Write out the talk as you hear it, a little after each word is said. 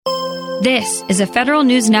This is a Federal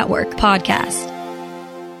News Network podcast.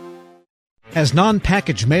 As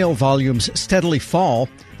non-package mail volumes steadily fall,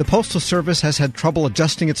 the Postal Service has had trouble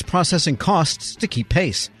adjusting its processing costs to keep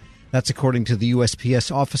pace. That's according to the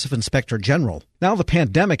USPS Office of Inspector General. Now the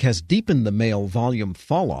pandemic has deepened the mail volume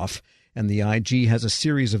fall-off, and the IG has a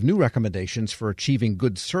series of new recommendations for achieving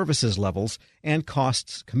good services levels and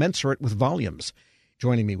costs commensurate with volumes.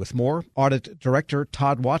 Joining me with more, Audit Director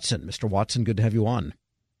Todd Watson. Mr. Watson, good to have you on.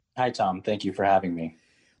 Hi, Tom. Thank you for having me.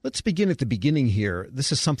 Let's begin at the beginning here.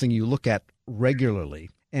 This is something you look at regularly.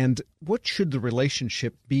 And what should the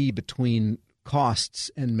relationship be between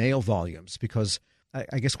costs and mail volumes? Because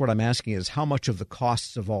I guess what I'm asking is how much of the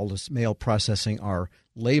costs of all this mail processing are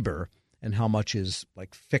labor and how much is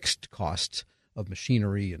like fixed costs of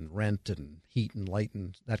machinery and rent and heat and light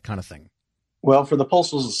and that kind of thing? Well, for the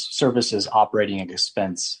Postal Service's operating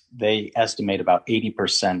expense, they estimate about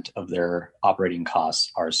 80% of their operating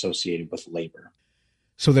costs are associated with labor.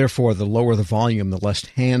 So therefore, the lower the volume, the less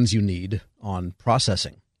hands you need on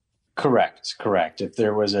processing. Correct. If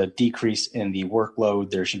there was a decrease in the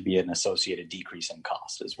workload, there should be an associated decrease in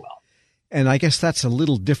cost as well. And I guess that's a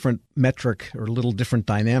little different metric or a little different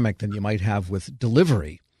dynamic than you might have with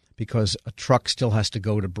delivery, because a truck still has to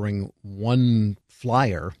go to bring one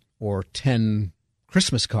flyer or 10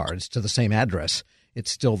 Christmas cards to the same address.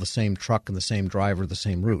 It's still the same truck and the same driver, the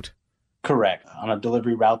same route. Correct. On a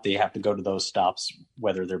delivery route, they have to go to those stops,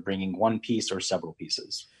 whether they're bringing one piece or several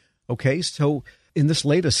pieces. Okay, so in this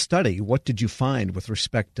latest study, what did you find with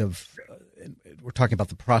respect of, we're talking about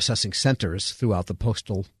the processing centers throughout the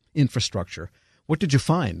postal infrastructure. What did you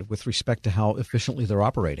find with respect to how efficiently they're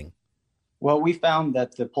operating? Well, we found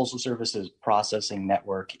that the Postal Service's processing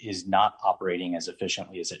network is not operating as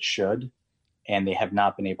efficiently as it should, and they have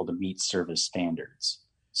not been able to meet service standards.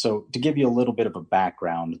 So to give you a little bit of a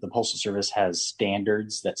background, the Postal Service has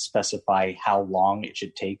standards that specify how long it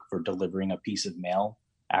should take for delivering a piece of mail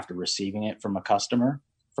after receiving it from a customer.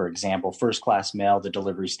 For example, first-class mail, the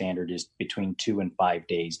delivery standard is between 2 and 5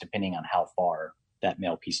 days, depending on how far that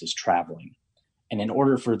mail piece is traveling. And in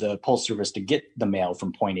order for the Postal Service to get the mail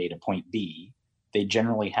from point A to point B, they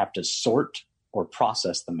generally have to sort or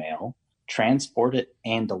process the mail, transport it,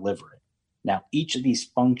 and deliver it. Now, each of these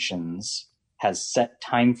functions has set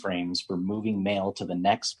timeframes for moving mail to the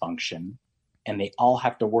next function, and they all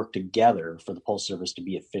have to work together for the Postal Service to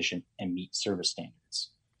be efficient and meet service standards.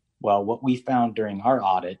 Well, what we found during our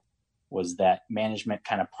audit was that management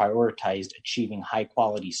kind of prioritized achieving high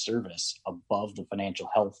quality service above the financial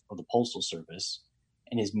health of the Postal Service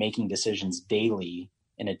and is making decisions daily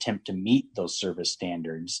in an attempt to meet those service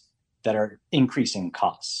standards that are increasing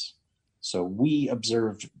costs. So we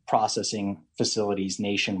observed processing facilities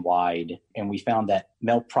nationwide, and we found that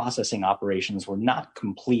mail processing operations were not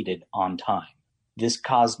completed on time. This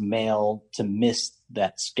caused mail to miss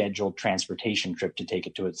that scheduled transportation trip to take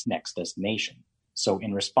it to its next destination. So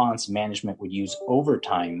in response, management would use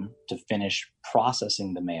overtime to finish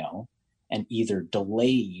processing the mail and either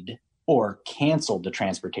delayed or canceled the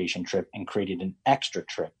transportation trip and created an extra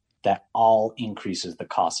trip that all increases the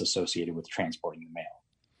costs associated with transporting the mail.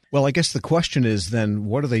 Well, I guess the question is then,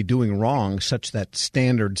 what are they doing wrong such that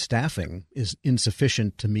standard staffing is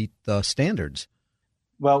insufficient to meet the standards?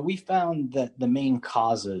 Well, we found that the main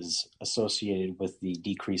causes associated with the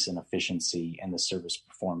decrease in efficiency and the service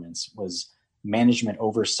performance was management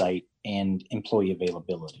oversight and employee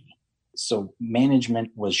availability. So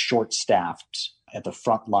management was short-staffed at the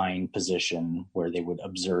frontline position where they would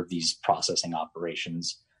observe these processing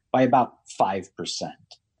operations by about 5%.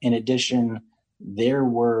 In addition, there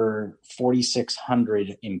were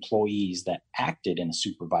 4,600 employees that acted in a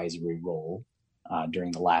supervisory role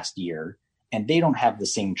during the last year, and they don't have the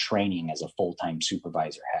same training as a full-time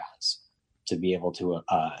supervisor has to be able to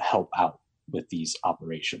help out with these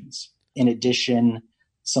operations. In addition,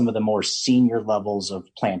 some of the more senior levels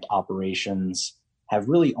of plant operations have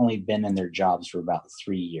really only been in their jobs for about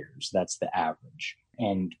 3 years. That's the average.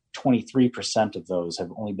 And 23% of those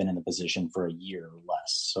have only been in the position for a year or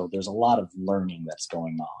less. So there's a lot of learning that's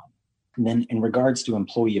going on. And then in regards to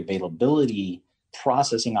employee availability,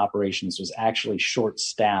 processing operations was actually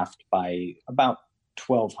short-staffed by about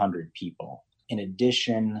 1,200 people. In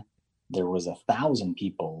addition, there was 1,000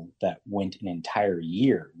 people that went an entire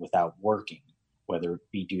year without working, whether it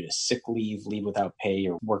be due to sick leave, leave without pay,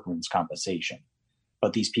 or workman's compensation.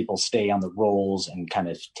 But these people stay on the rolls and kind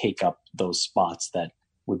of take up those spots that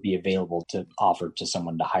would be available to offer to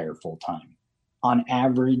someone to hire full-time. On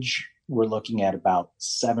average, we're looking at about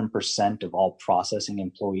 7% of all processing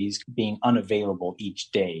employees being unavailable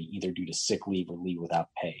each day, either due to sick leave or leave without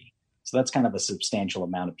pay. So that's kind of a substantial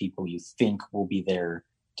amount of people you think will be there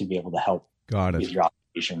to be able to help with your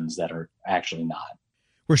operations that are actually not.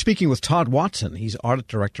 We're speaking with Todd Watson. He's Audit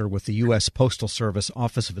Director with the U.S. Postal Service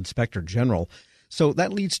Office of Inspector General. So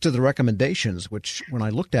that leads to the recommendations, which when I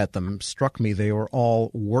looked at them, struck me they were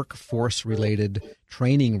all workforce-related,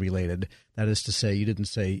 training-related. That is to say, you didn't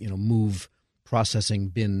say, move processing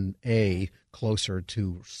bin A closer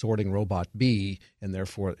to sorting robot B, and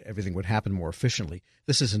therefore everything would happen more efficiently.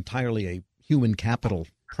 This is entirely a human capital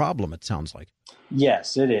problem, it sounds like.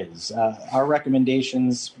 Yes, it is. Our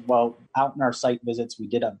recommendations, out in our site visits, we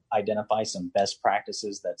did identify some best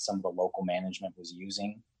practices that some of the local management was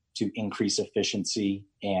using to increase efficiency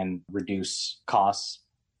and reduce costs.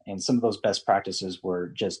 And some of those best practices were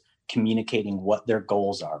just communicating what their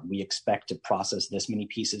goals are. We expect to process this many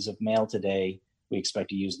pieces of mail today. We expect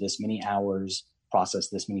to use this many hours, process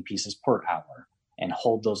this many pieces per hour, and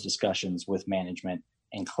hold those discussions with management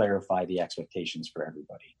and clarify the expectations for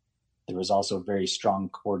everybody. There was also very strong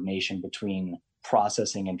coordination between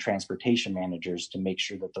processing and transportation managers to make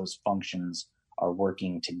sure that those functions are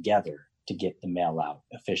working together to get the mail out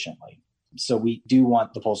efficiently. So we do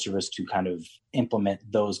want the Postal Service to kind of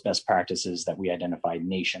implement those best practices that we identified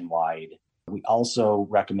nationwide. We also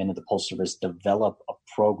recommended the Postal Service develop a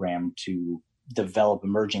program to develop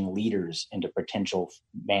emerging leaders into potential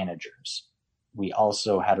managers. We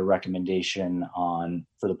also had a recommendation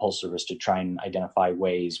for the Postal Service to try and identify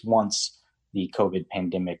ways, once the COVID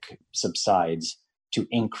pandemic subsides, to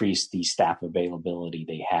increase the staff availability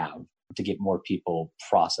they have to get more people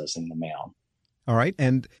processing the mail. All right.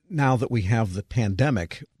 And now that we have the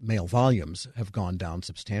pandemic, mail volumes have gone down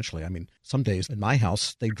substantially. I mean, some days in my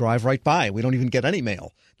house, they drive right by. We don't even get any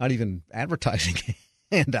mail, not even advertising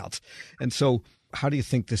handouts. And so how do you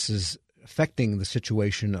think this is affecting the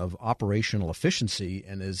situation of operational efficiency?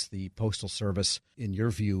 And is the Postal Service, in your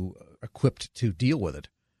view, equipped to deal with it?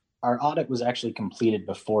 Our audit was actually completed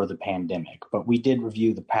before the pandemic, but we did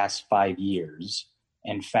review the past 5 years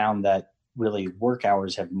and found that really work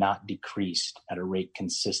hours have not decreased at a rate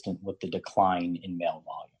consistent with the decline in mail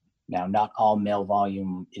volume. Now, not all mail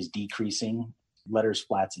volume is decreasing. Letters,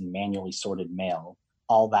 flats, and manually sorted mail,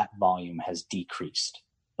 all that volume has decreased,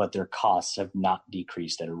 but their costs have not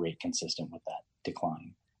decreased at a rate consistent with that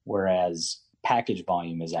decline. Whereas package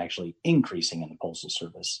volume is actually increasing in the Postal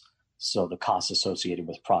Service. So the costs associated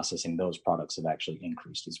with processing those products have actually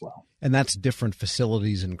increased as well. And that's different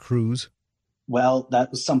facilities and crews? Well,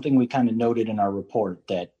 that was something we kind of noted in our report,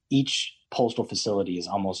 that each postal facility is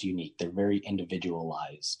almost unique. They're very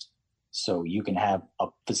individualized. So you can have a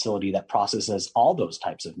facility that processes all those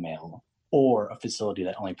types of mail, or a facility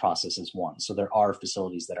that only processes one. So there are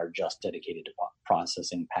facilities that are just dedicated to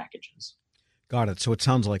processing packages. Got it. So it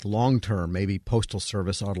sounds like long-term, maybe Postal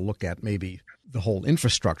Service ought to look at maybe the whole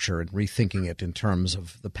infrastructure and rethinking it in terms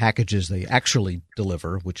of the packages they actually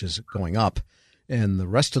deliver, which is going up, and the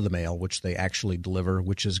rest of the mail, which they actually deliver,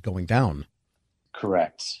 which is going down.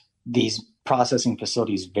 Correct. These processing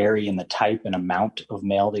facilities vary in the type and amount of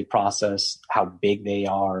mail they process, how big they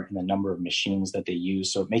are, and the number of machines that they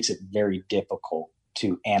use. So it makes it very difficult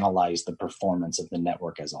to analyze the performance of the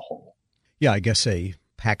network as a whole. Yeah, I guess a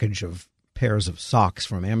package of pairs of socks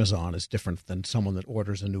from Amazon is different than someone that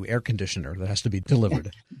orders a new air conditioner that has to be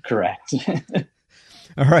delivered. Correct.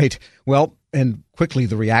 All right. Well, and quickly,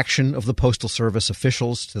 the reaction of the Postal Service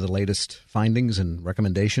officials to the latest findings and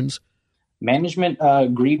recommendations? Management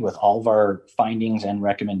agreed with all of our findings and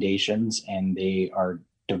recommendations, and they are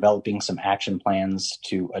developing some action plans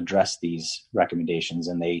to address these recommendations,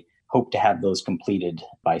 and they hope to have those completed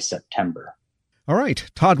by September. All right.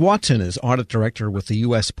 Todd Watson is Audit Director with the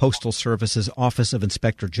U.S. Postal Service's Office of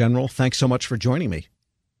Inspector General. Thanks so much for joining me.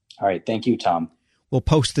 All right. Thank you, Tom. We'll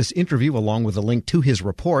post this interview along with a link to his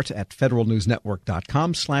report at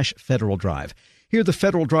federalnewsnetwork.com/Federal Drive. Hear the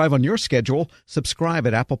Federal Drive on your schedule. Subscribe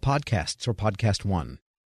at Apple Podcasts or Podcast One.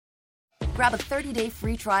 Grab a 30-day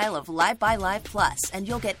free trial of Live by Live Plus, and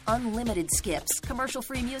you'll get unlimited skips,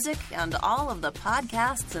 commercial-free music, and all of the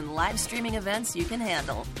podcasts and live streaming events you can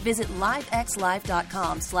handle. Visit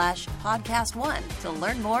livexlive.com/podcast1 to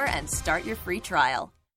learn more and start your free trial.